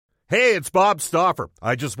Hey, it's Bob Stauffer.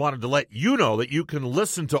 I just wanted to let you know that you can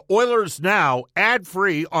listen to Oilers Now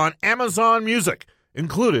ad-free on Amazon Music,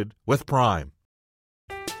 included with Prime.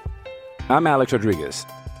 I'm Alex Rodriguez.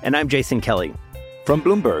 And I'm Jason Kelly. From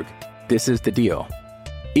Bloomberg, this is The Deal.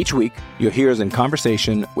 Each week, you'll hear us in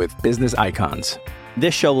conversation with business icons.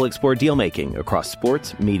 This show will explore deal-making across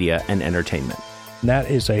sports, media, and entertainment.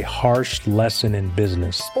 That is a harsh lesson in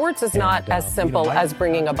business. Sports is not as simple as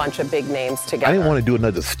bringing a bunch of big names together. I didn't want to do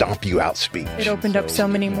another stomp you out speech. It opened up so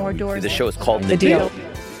many more doors. The show is called The Deal.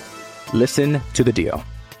 Listen to The Deal.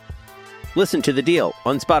 Listen to The Deal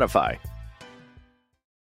on Spotify.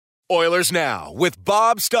 Oilers Now with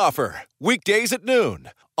Bob Stauffer. Weekdays at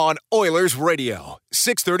noon on Oilers Radio,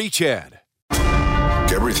 630 CHED.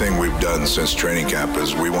 Everything we've done since training camp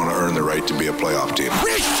is we want to earn the right to be a playoff team.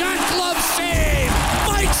 Wrist shot, glove save!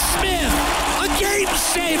 Mike Smith, a game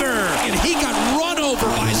saver! And he got run over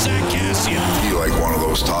by Zach Kassian. Be like one of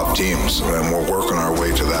those top teams, and we're working our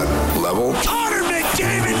way to that level. Connor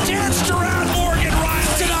McDavid danced around Morgan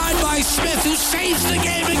Riley. Denied by Smith, who saves the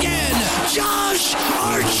game again. Josh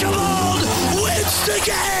Archibald wins the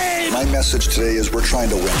game! My message today is we're trying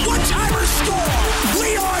to win. One-timer score!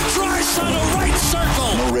 Leon Draisaitl, right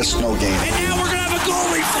circle! No risk, no gain. And now we're going to have a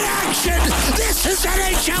goalie in action! This is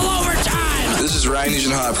NHL overtime! This is Ryan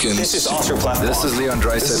Nugent-Hopkins. This is Oscar Platt. This is Leon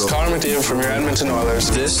Draisaitl. This is Connor McDavid from your Edmonton Oilers.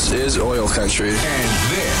 This is Oil Country. And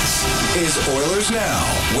this is Oilers Now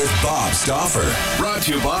with Bob Stauffer. Brought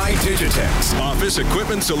to you by Digitex. Office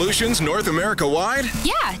Equipment Solutions North America wide?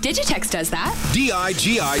 Yeah, Digitex does that.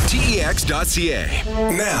 digitex.ca.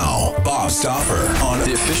 Now, Bob Stauffer on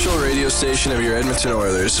the official radio station of your Edmonton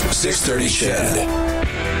Oilers, 630 CHED.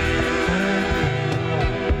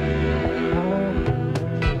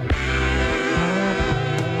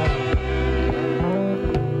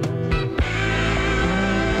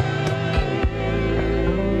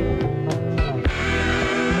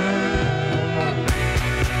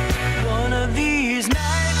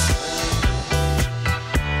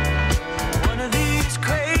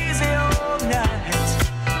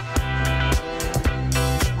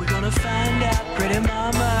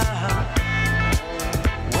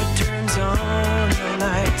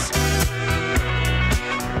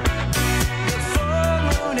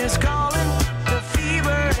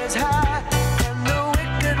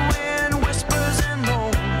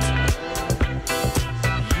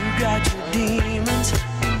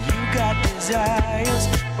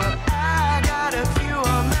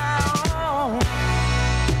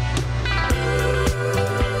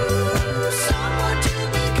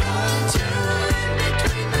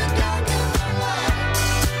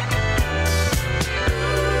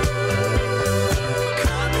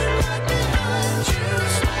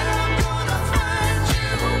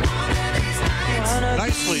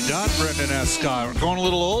 Going a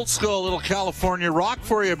little old school, a little California rock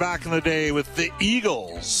for you back in the day with the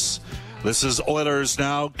Eagles. This is Oilers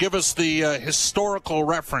Now. Give us the historical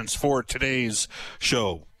reference for today's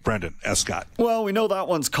show, Brendan Escott. Well, we know that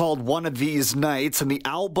one's called One of These Nights, and the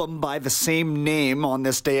album by the same name on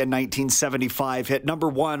this day in 1975 hit number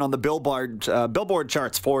one on the Billboard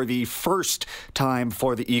charts for the first time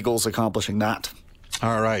for the Eagles accomplishing that.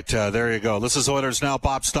 All right, there you go. This is Oilers Now.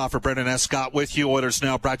 Bob Stauffer, Brendan Escott with you. Oilers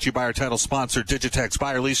Now brought to you by our title sponsor, Digitex.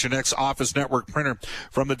 Buy or lease your next office network printer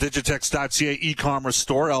from the Digitex.ca e-commerce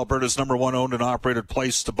store, Alberta's #1 owned and operated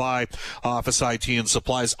place to buy office IT and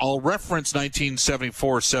supplies. I'll reference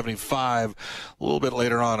 1974-75 a little bit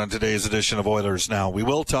later on in today's edition of Oilers Now. We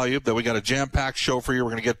will tell you that we got a jam-packed show for you.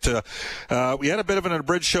 We're going to get to we had a bit of an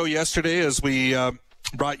abridged show yesterday as we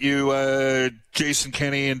brought you Jason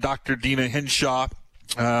Kenney and Dr. Dina Hinshaw,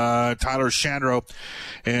 Tyler Shandro,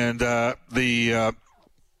 and the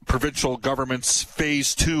provincial government's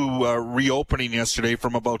Phase 2 reopening yesterday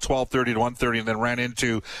from about 12:30 to 1:30, and then ran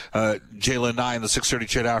into Jaylen Nye in the 6:30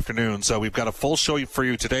 CHED afternoon. So we've got a full show for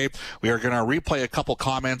you today. We are going to replay a couple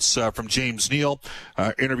comments from James Neal,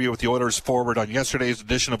 interview with the Oilers forward on yesterday's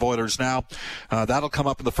edition of Oilers Now. That'll come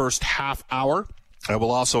up in the first half hour.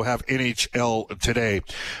 We'll also have NHL today.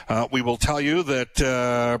 We will tell you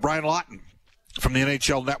that Brian Lawton from the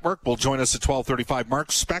NHL Network will join us at 12:35. Mark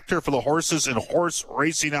Spector for the Horses and Horse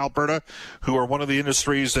Racing Alberta, who are one of the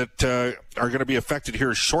industries that are going to be affected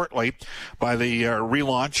here shortly by the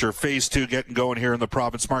relaunch or Phase 2 getting going here in the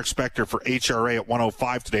province. Mark Spector for HRA at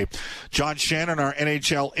 1:05 today. John Shannon, our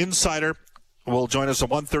NHL insider, will join us at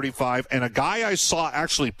 1:35, and a guy I saw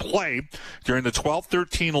actually play during the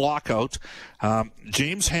 12-13 lockout,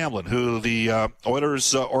 James Hamlin, who the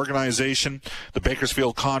Oilers organization, the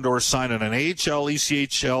Bakersfield Condors, signed an AHL,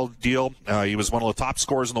 ECHL deal. He was one of the top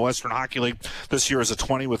scorers in the Western Hockey League this year as a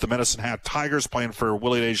 20 with the Medicine Hat Tigers, playing for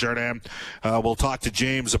Willie Desjardins. We'll talk to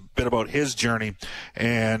James a bit about his journey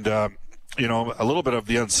and, a little bit of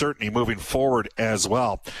the uncertainty moving forward as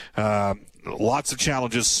well. Lots of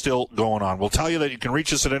challenges still going on. We'll tell you that you can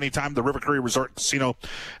reach us at any time. The River Cree Resort Casino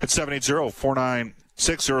at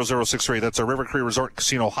 780-496-0063. That's our River Cree Resort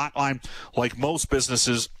Casino hotline. Like most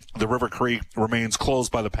businesses, the River Cree remains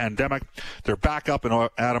closed by the pandemic. They're back up in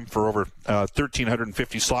Adam for over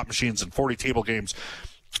 1,350 slot machines and 40 table games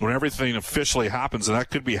when everything officially happens, and that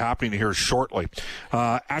could be happening here shortly.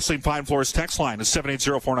 Ashley Fine Floors text line is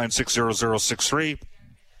 780-496-0063.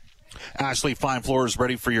 Ashley Fine Floors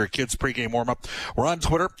ready for your kids' pregame warm-up. We're on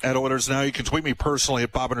Twitter at Oilers Now. You can tweet me personally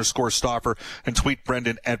at Bob_Stauffer and tweet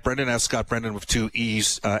Brendan at Brendan Escott, Brendan with 2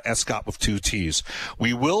 E's, Escott with 2 T's.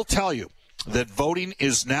 We will tell you that voting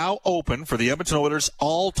is now open for the Edmonton Oilers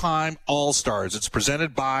all-time All-Stars. It's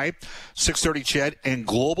presented by 630 CHED and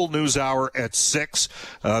Global News Hour at 6.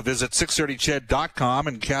 Visit 630ched.com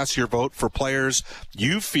and cast your vote for players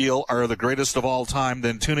you feel are the greatest of all time.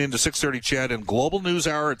 Then tune in to 630 CHED and Global News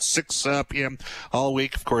Hour at 6 p.m. all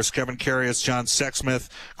week. Of course, Kevin Carius, John Sexsmith,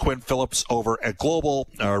 Quinn Phillips over at Global,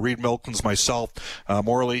 Reed Milkins, myself,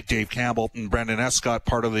 Morley, Dave Campbell, and Brendan Escott,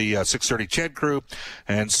 part of the 630 CHED crew,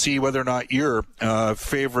 and see whether or not your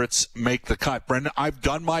favorites make the cut. Brendan, I've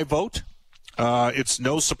done my vote. It's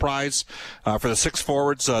no surprise for the 6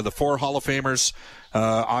 forwards, the 4 Hall of Famers,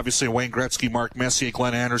 obviously Wayne Gretzky, Mark Messier,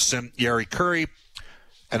 Glenn Anderson, Yari Curry,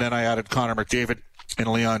 and then I added Connor McDavid and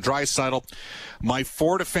Leon Draisaitl. My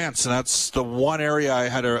 4 defense, and that's the one area I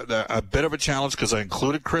had a bit of a challenge because I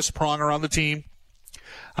included Chris Pronger on the team.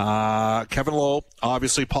 Kevin Lowe,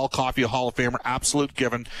 obviously Paul Coffey, a Hall of Famer, absolute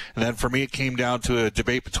given. And then for me, it came down to a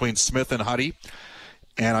debate between Smith and Huddy.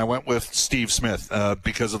 And I went with Steve Smith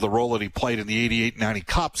because of the role that he played in the 88-90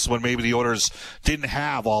 Cups when maybe the Oilers didn't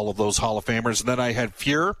have all of those Hall of Famers. And then I had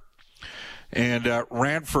Fuhr and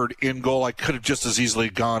Ranford in goal. I could have just as easily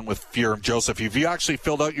gone with Fuhr and Joseph. Have you actually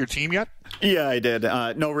filled out your team yet? Yeah, I did.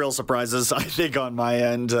 No real surprises, I think, on my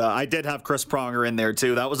end. I did have Chris Pronger in there,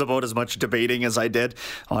 too. That was about as much debating as I did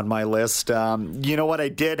on my list. You know what I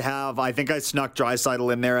did have? I think I snuck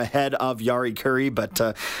Draisaitl in there ahead of Yari Curry, but,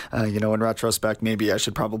 in retrospect, maybe I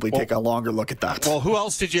should probably take a longer look at that. Well, who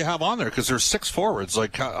else did you have on there? Because there's 6 forwards.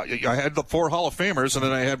 Like, I had the 4 Hall of Famers, and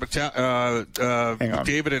then I had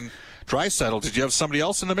McDavid and Draisaitl. Did you have somebody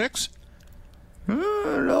else in the mix?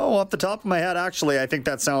 No, off the top of my head, actually, I think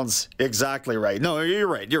that sounds exactly right. No, you're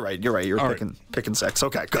right. You're picking 6.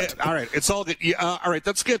 Okay, good. All right, it's all good. All right,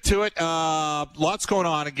 let's get to it. Lots going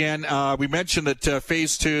on again. We mentioned that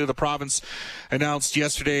Phase 2, the province announced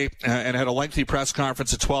yesterday and had a lengthy press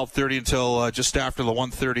conference at 12:30 until just after the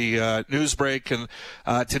 1:30 news break. And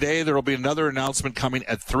today there will be another announcement coming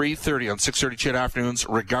at 3:30 on 6:30 CHED Afternoons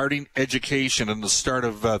regarding education and the start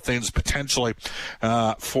of things potentially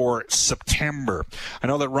for September. I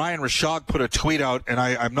know that Ryan Rishaug put a tweet out, and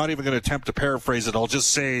I'm not even going to attempt to paraphrase it. I'll just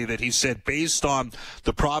say that he said, based on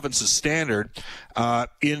the province's standard,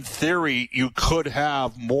 in theory, you could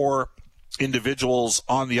have more individuals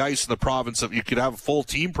on the ice in the province of, you could have a full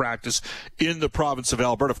team practice in the province of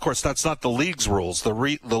Alberta. Of course, that's not the league's rules. The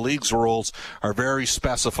league's rules are very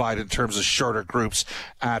specified in terms of shorter groups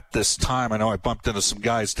at this time. I know I bumped into some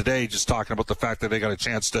guys today just talking about the fact that they got a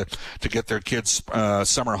chance to get their kids'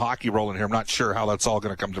 summer hockey rolling here. I'm not sure how that's all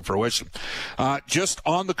going to come to fruition. Just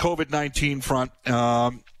on the COVID-19 front,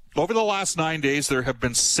 over the last 9 days, there have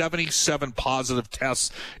been 77 positive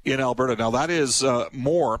tests in Alberta. Now, that is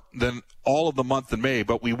more than all of the month in May,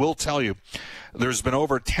 but we will tell you there's been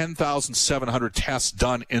over 10,700 tests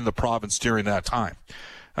done in the province during that time.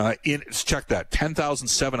 Check that,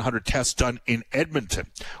 10,700 tests done in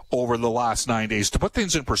Edmonton over the last 9 days. To put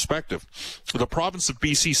things in perspective, the province of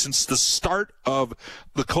BC, since the start of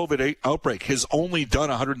the COVID outbreak, has only done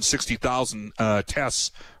 160,000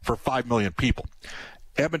 tests for 5 million people.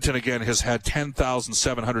 Edmonton, again, has had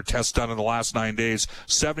 10,700 tests done in the last 9 days,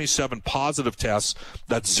 77 positive tests.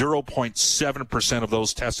 That's 0.7% of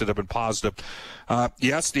those tested have been positive.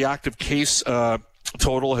 Yes, the active case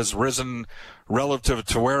total has risen relative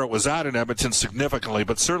to where it was at in Edmonton significantly,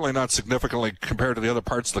 but certainly not significantly compared to the other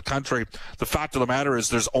parts of the country. The fact of the matter is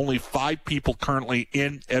there's only 5 people currently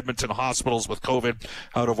in Edmonton hospitals with COVID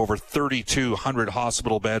out of over 3,200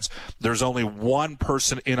 hospital beds. There's only 1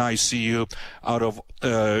 person in ICU out of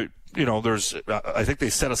there's I think they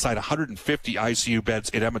set aside 150 ICU beds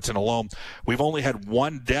in Edmonton alone. We've only had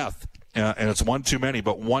one death, and it's one too many,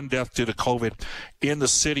 but one death due to COVID in the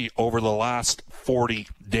city over the last 40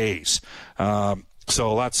 days.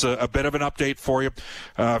 So that's a bit of an update for you.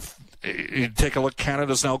 You take a look.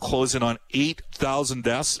 Canada's now closing on 8,000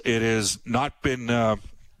 deaths. It has not been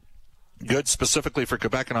good specifically for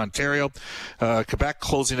Quebec and Ontario. Quebec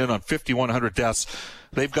closing in on 5,100 deaths.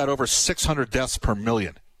 They've got over 600 deaths per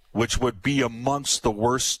million, which would be amongst the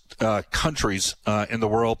worst countries in the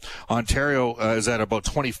world. Ontario is at about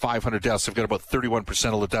 2,500 deaths. They've got about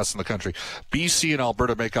 31% of the deaths in the country. BC and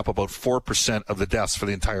Alberta make up about 4% of the deaths for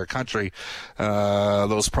the entire country.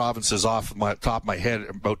 Those provinces, off my top of my head,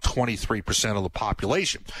 about 23% of the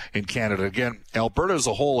population in Canada. Again, Alberta as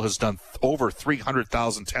a whole has done over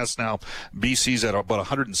 300,000 tests now. BC's at about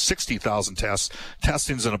 160,000 tests.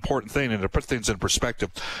 Testing is an important thing, and to put things in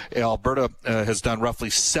perspective, Alberta has done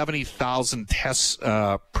roughly 70,000 tests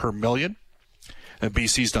per million, and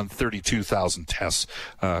BC's done 32,000 tests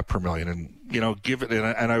per million. And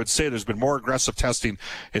and I would say there's been more aggressive testing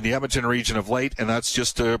in the Edmonton region of late, and that's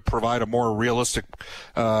just to provide a more realistic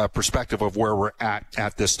perspective of where we're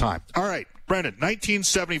at this time. All right, Brendan,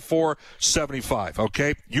 1974-75.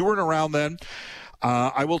 Okay, you weren't around then.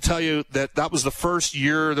 I will tell you that was the first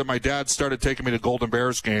year that my dad started taking me to Golden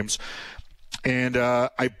Bears games. And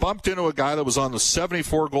I bumped into a guy that was on the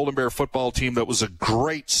 74 Golden Bear football team that was a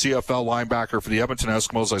great CFL linebacker for the Edmonton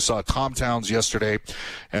Eskimos. I saw Tom Towns yesterday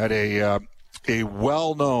at a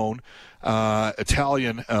well-known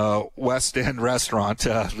Italian West End restaurant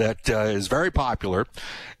that is very popular,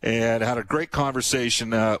 and had a great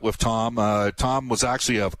conversation with Tom. Tom was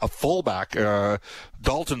actually a fullback.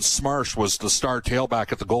 Dalton Smarsh was the star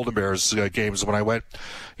tailback at the Golden Bears games when I went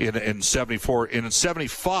in 74. In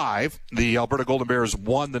 75, the Alberta Golden Bears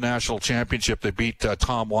won the national championship. They beat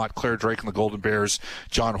Tom Watt, Claire Drake and the Golden Bears.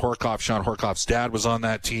 John Horkoff, Sean Horkoff's dad, was on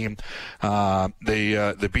that team.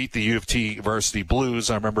 They beat the U of T Varsity Blues.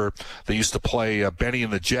 I remember they used to play Benny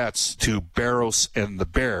and the Jets to Barros and the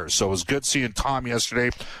Bears. So it was good seeing Tom yesterday.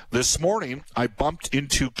 This morning, I bumped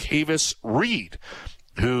into Kavis Reed,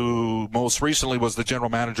 who most recently was the general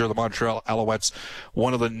manager of the Montreal Alouettes.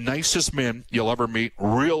 One of the nicest men you'll ever meet.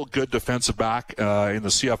 Real good defensive back in the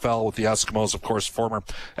CFL with the Eskimos, of course, former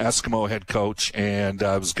Eskimo head coach. And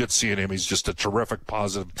it was good seeing him. He's just a terrific,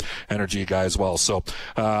 positive energy guy as well. So,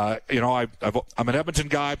 I'm an Edmonton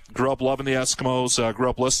guy. Grew up loving the Eskimos. Grew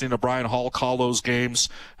up listening to Brian Hall call those games.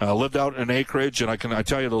 Lived out in Anchorage, and I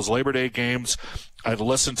tell you, those Labor Day games, I'd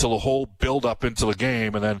listen to the whole build-up into the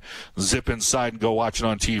game and then zip inside and go watch it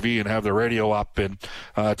on TV and have the radio up. And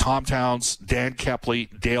Tom Towns, Dan Kepley,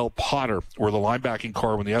 Dale Potter were the linebacking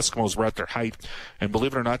core when the Eskimos were at their height. And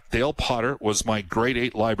believe it or not, Dale Potter was my grade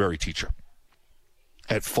 8 library teacher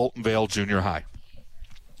at Fulton Vale Junior High.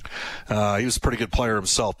 He was a pretty good player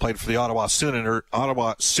himself. Played for the Ottawa Sooners.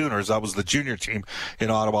 That was the junior team in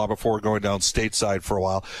Ottawa before going down stateside for a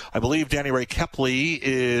while. I believe Danny Ray Kepley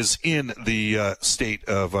is in the state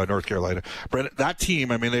of North Carolina. But that team,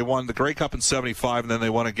 they won the Grey Cup in 75, and then they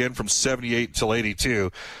won again from 78 until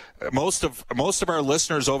 82. Most of our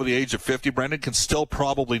listeners over the age of 50, Brendan, can still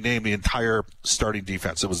probably name the entire starting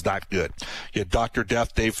defense. It was that good. You had Dr.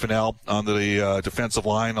 Death, Dave Fennell on the defensive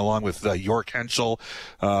line, along with York Henschel,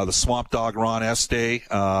 the Swamp Dog Ron Este,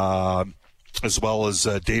 as well as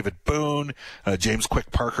David Boone. James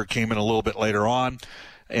Quick Parker came in a little bit later on.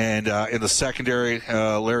 And in the secondary,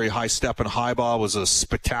 Larry High-Step and Highbaugh was a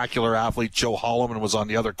spectacular athlete. Joe Holloman was on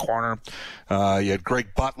the other corner. You had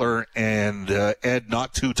Greg Butler and Ed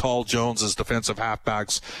Not Too Tall Jones as defensive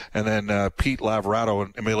halfbacks. And then Pete Laverato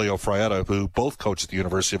and Emilio Frietta, who both coached at the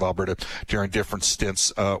University of Alberta during different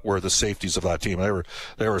stints, were the safeties of that team.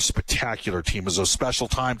 They were a spectacular team. It was a special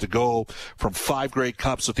time to go from 5 Grey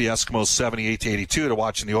Cups with the Eskimos 78 to 82 to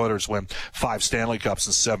watching the Oilers win 5 Stanley Cups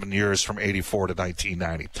in 7 years from 84 to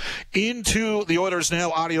 1990. Into the Oilers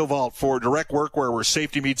Now audio vault for Direct Workwear, where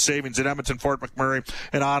safety meets savings in Edmonton, Fort McMurray,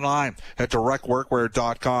 and online at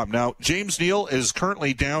directworkwear.com. Now, James Neal is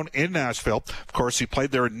currently down in Nashville. Of course, he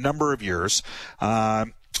played there a number of years.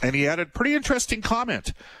 And he had a pretty interesting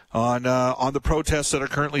comment on the protests that are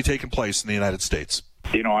currently taking place in the United States.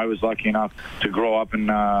 I was lucky enough to grow up and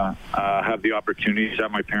have the opportunities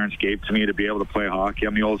that my parents gave to me to be able to play hockey.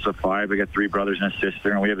 I'm the oldest of 5. I got 3 brothers and a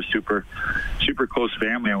sister, and we have a super, super close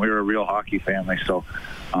family, and we were a real hockey family. So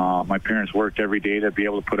my parents worked every day to be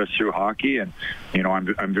able to put us through hockey, and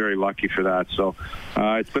I'm very lucky for that. So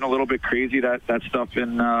it's been a little bit crazy, that stuff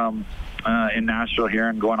in in Nashville here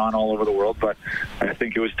and going on all over the world. But I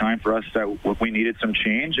think it was time for us that we needed some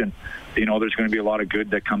change, and there's going to be a lot of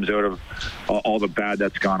good that comes out of all the bad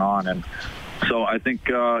that's gone on. And so I think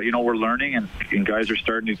we're learning, and guys are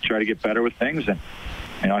starting to try to get better with things, and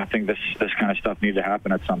I think this kind of stuff needs to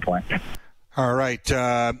happen at some point. All right.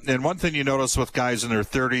 And one thing you notice with guys in their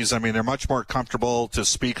 30s, I mean, they're much more comfortable to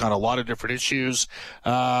speak on a lot of different issues.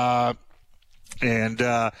 I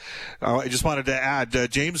just wanted to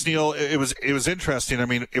add, James Neal, it was interesting. I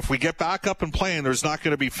mean, if we get back up and playing, there's not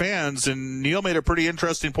going to be fans. And Neal made a pretty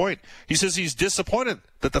interesting point. He says he's disappointed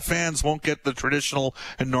that the fans won't get the traditional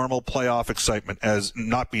and normal playoff excitement as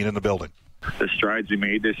not being in the building. The strides we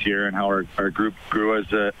made this year and how our group grew as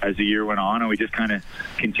the year went on, and we just kind of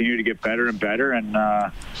continue to get better and better. And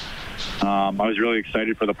I was really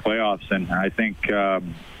excited for the playoffs, and I think I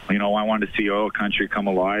wanted to see Oil Country come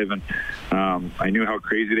alive, and I knew how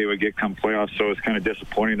crazy they would get come playoffs, so it was kind of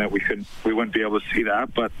disappointing that we wouldn't be able to see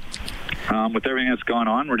that. But with everything that's gone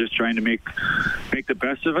on, we're just trying to make the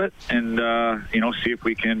best of it, and see if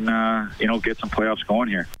we can get some playoffs going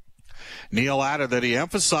here. Neal added that he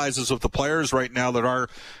emphasizes with the players right now that are,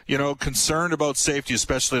 concerned about safety,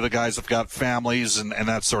 especially the guys that've got families and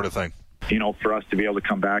that sort of thing. For us to be able to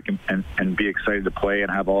come back and be excited to play and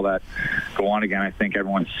have all that go on again, I think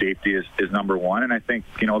everyone's safety is number one. And I think,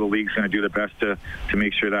 the league's going to do the best to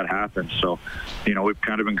make sure that happens. So, we've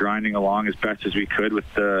kind of been grinding along as best as we could with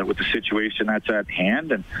the situation that's at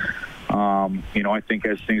hand. And, I think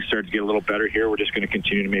as things start to get a little better here, we're just going to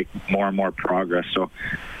continue to make more and more progress. So,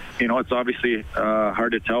 it's obviously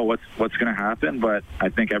hard to tell what's going to happen, but I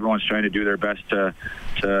think everyone's trying to do their best to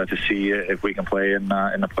see if we can play in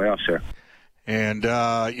the playoffs here. And,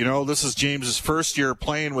 this is James's first year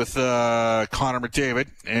playing with Connor McDavid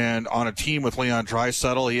and on a team with Leon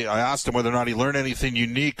Draisaitl. I asked him whether or not he learned anything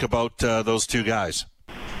unique about those two guys.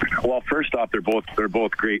 Well, first off, they're both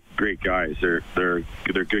great guys. They're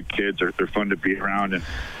good kids. They're fun to be around, and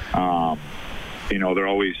they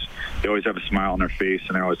always have a smile on their face,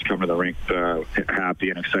 and they always come to the rink happy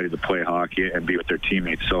and excited to play hockey and be with their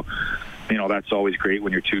teammates. So, that's always great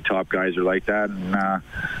when your two top guys are like that. And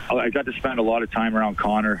I got to spend a lot of time around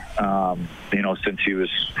Connor, since he was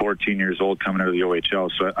 14 years old coming out of the OHL.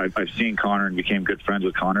 So I've seen Connor and became good friends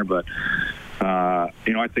with Connor. But,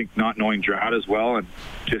 I think not knowing Drout as well and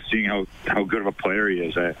just seeing how good of a player he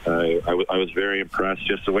is, I was very impressed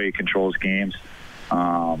just the way he controls games.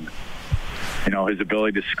 His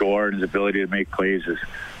ability to score and his ability to make plays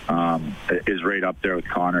is right up there with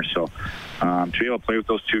Connor. So to be able to play with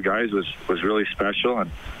those two guys was really special,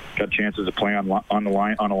 and got chances to play on a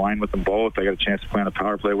line with them both. I got a chance to play on the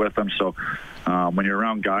power play with them. So when you're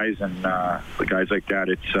around guys and guys like that,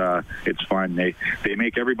 it's fun. They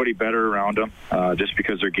make everybody better around them just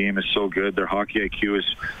because their game is so good. Their hockey IQ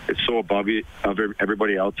is so above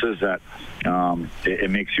everybody else's that it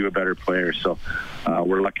makes you a better player. So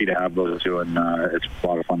we're lucky to have those two, and it's a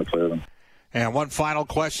lot of fun to play with them. And one final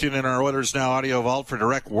question in our Oilers Now audio vault for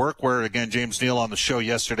direct work, where, again, James Neal on the show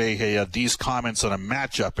yesterday, he had these comments on a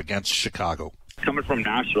matchup against Chicago. Coming from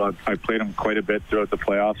Nashville, I played them quite a bit throughout the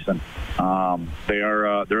playoffs, and they're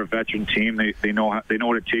a veteran team. They know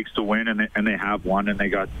what it takes to win, and they have won, and they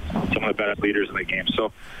got some of the best leaders in the game.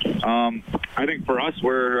 So I think for us,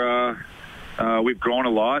 we've grown a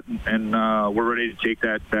lot, and we're ready to take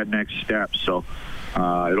that next step. So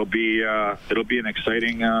it'll be an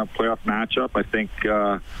exciting playoff matchup. I think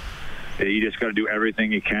you just got to do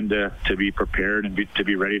everything you can to be prepared and to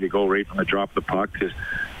be ready to go right from the drop of the puck, because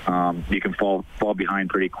you can fall behind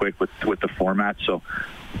pretty quick with the format. So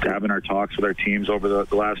having our talks with our teams over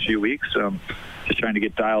the last few weeks, just trying to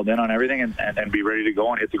get dialed in on everything and be ready to go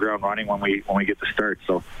and hit the ground running when we get to start.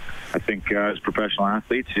 So I think as professional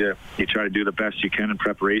athletes, you try to do the best you can in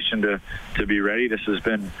preparation to be ready. This has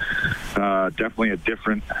been definitely a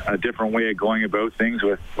different way of going about things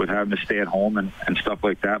with having to stay at home and stuff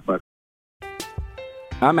like that. But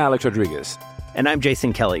I'm Alex Rodriguez. And I'm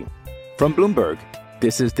Jason Kelly. From Bloomberg,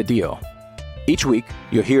 this is The Deal. Each week,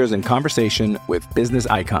 you'll hear us in conversation with business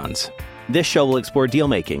icons. This show will explore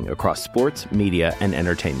deal-making across sports, media, and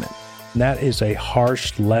entertainment. That is a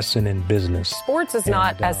harsh lesson in business. Sports is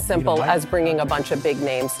not as simple as bringing a bunch of big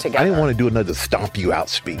names together. I didn't want to do another stomp you out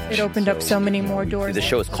speech. It opened up so many more doors. The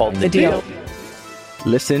show is called The Deal.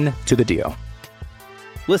 Listen to The Deal.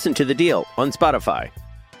 Listen to The Deal on Spotify.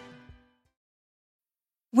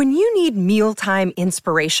 When you need mealtime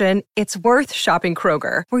inspiration, it's worth shopping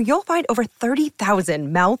Kroger, where you'll find over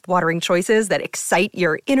 30,000 mouth-watering choices that excite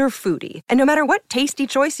your inner foodie. And no matter what tasty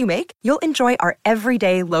choice you make, you'll enjoy our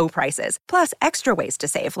everyday low prices, plus extra ways to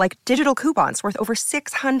save, like digital coupons worth over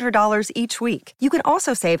 $600 each week. You can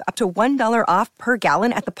also save up to $1 off per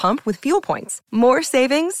gallon at the pump with fuel points. More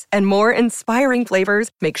savings and more inspiring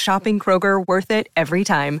flavors make shopping Kroger worth it every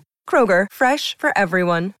time. Kroger, fresh for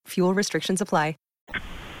everyone. Fuel restrictions apply.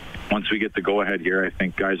 Once we get the go-ahead here, I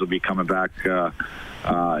think guys will be coming back,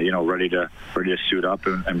 ready to suit up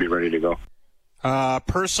and be ready to go.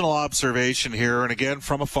 Personal observation here, and again,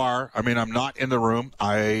 from afar. I mean, I'm not in the room.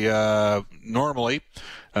 I normally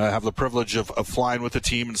have the privilege of flying with the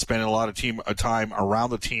team and spending a lot of time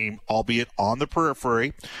around the team, albeit on the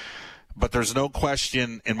periphery. But there's no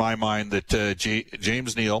question in my mind that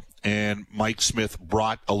James Neal and Mike Smith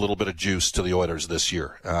brought a little bit of juice to the Oilers this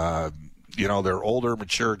year. They're older,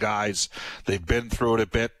 mature guys. They've been through it a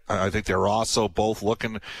bit. I think they're also both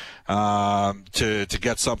looking to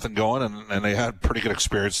get something going, and they had pretty good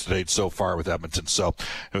experience to date so far with Edmonton. So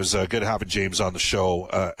it was good having James on the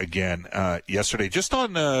show again yesterday. Just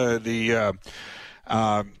on a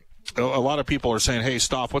lot of people are saying, "Hey,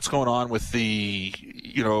 Stoff, what's going on with the,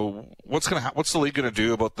 what's the league going to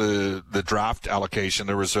do about the draft allocation?"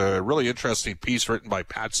 There was a really interesting piece written by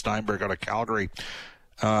Pat Steinberg out of Calgary.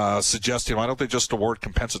 Suggesting, why don't they just award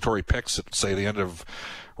compensatory picks at, say, the end of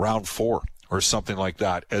round 4 or something like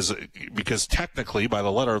that? Because technically, by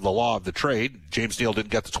the letter of the law of the trade, James Neal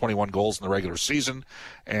didn't get the 21 goals in the regular season,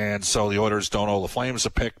 and so the Oilers don't owe the Flames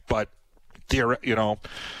a pick. But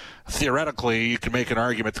theoretically, you can make an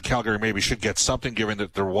argument that Calgary maybe should get something, given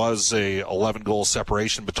that there was a 11-goal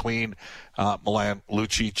separation between Milan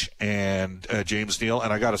Lucic and James Neal.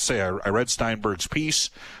 And I got to say, I read Steinberg's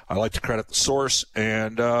piece. I like to credit the source,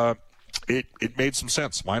 and it made some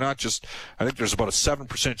sense. Why not just? I think there's about a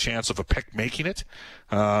 7% chance of a pick making it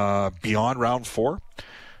beyond round 4.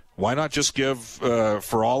 Why not just give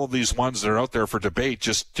for all of these ones that are out there for debate?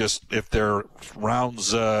 Just if they're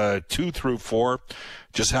rounds 2 through 4,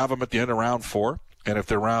 just have them at the end of round 4. And if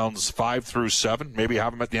they're rounds 5 through 7, maybe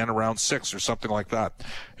have them at the end of round 6 or something like that.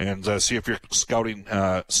 And see if your scouting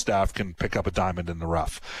staff can pick up a diamond in the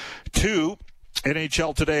rough. 2,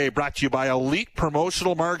 NHL Today, brought to you by Elite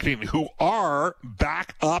Promotional Marketing, who are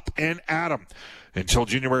back up and at 'em. Until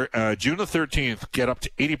June the 13th, get up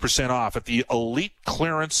to 80% off at the Elite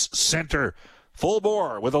Clearance Center. Full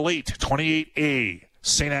bore with Elite, 28A.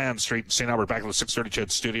 St. Anne Street, St. Albert, back in the 630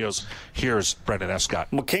 CHED Studios. Here's Brendan Escott.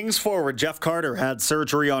 Well, Kings forward Jeff Carter had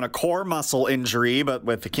surgery on a core muscle injury, but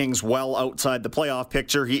with the Kings well outside the playoff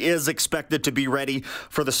picture, he is expected to be ready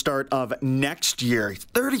for the start of next year. He's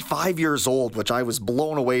 35 years old, which I was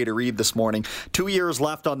blown away to read this morning. 2 years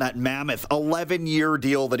left on that mammoth 11-year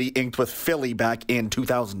deal that he inked with Philly back in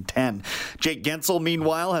 2010. Jake Guentzel,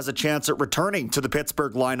 meanwhile, has a chance at returning to the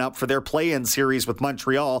Pittsburgh lineup for their play-in series with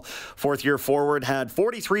Montreal. Fourth-year forward had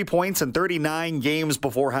 43 points in 39 games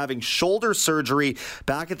before having shoulder surgery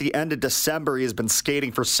back at the end of December. He has been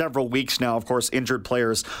skating for several weeks now. Of course, injured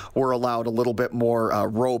players were allowed a little bit more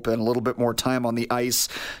rope and a little bit more time on the ice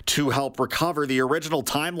to help recover. The original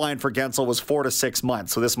timeline for Guentzel was 4 to 6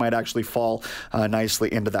 months, so this might actually fall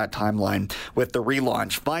nicely into that timeline with the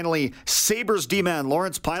relaunch. Finally, Sabres D-man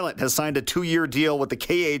Lawrence Pilut has signed a 2-year deal with the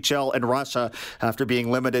KHL in Russia after being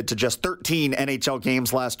limited to just 13 NHL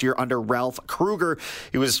games last year under Ralph Kruger.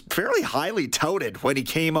 He was fairly highly touted when he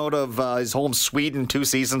came out of his home Sweden 2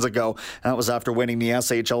 seasons ago. That was after winning the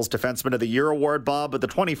SHL's Defenseman of the Year award, Bob, but the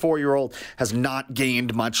 24-year-old has not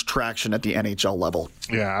gained much traction at the NHL level.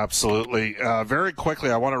 Yeah, absolutely. Very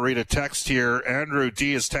quickly, I want to read a text here. Andrew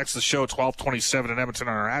D. has texted the show 1227 in Edmonton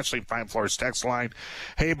on our Ashley Fine Floors text line.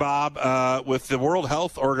 Hey, Bob, with the World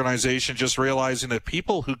Health Organization just realizing that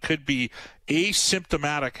people who could be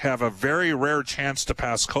asymptomatic have a very rare chance to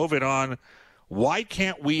pass COVID on, why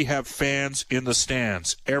can't we have fans in the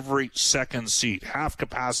stands, every second seat, half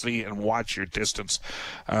capacity, and watch your distance?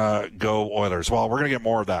 Go Oilers. Well, we're going to get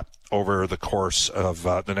more of that over the course of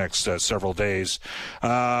the next several days.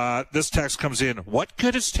 This text comes in. What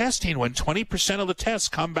good is testing when 20% of the tests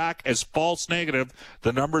come back as false negative?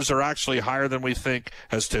 The numbers are actually higher than we think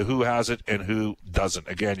as to who has it and who doesn't.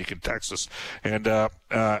 Again, you can text us. And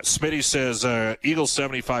Smitty says, Eagles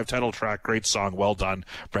 75 title track, great song, well done.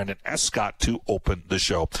 Brendan Escott to open the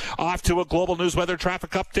show. Off to a global news weather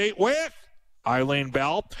traffic update with Eileen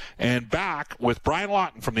Bell, and back with Brian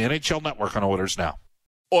Lawton from the NHL Network on Oilers Now.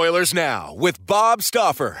 Oilers Now with Bob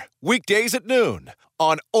Stauffer. Weekdays at noon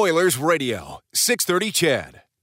on Oilers Radio, 630 CHED.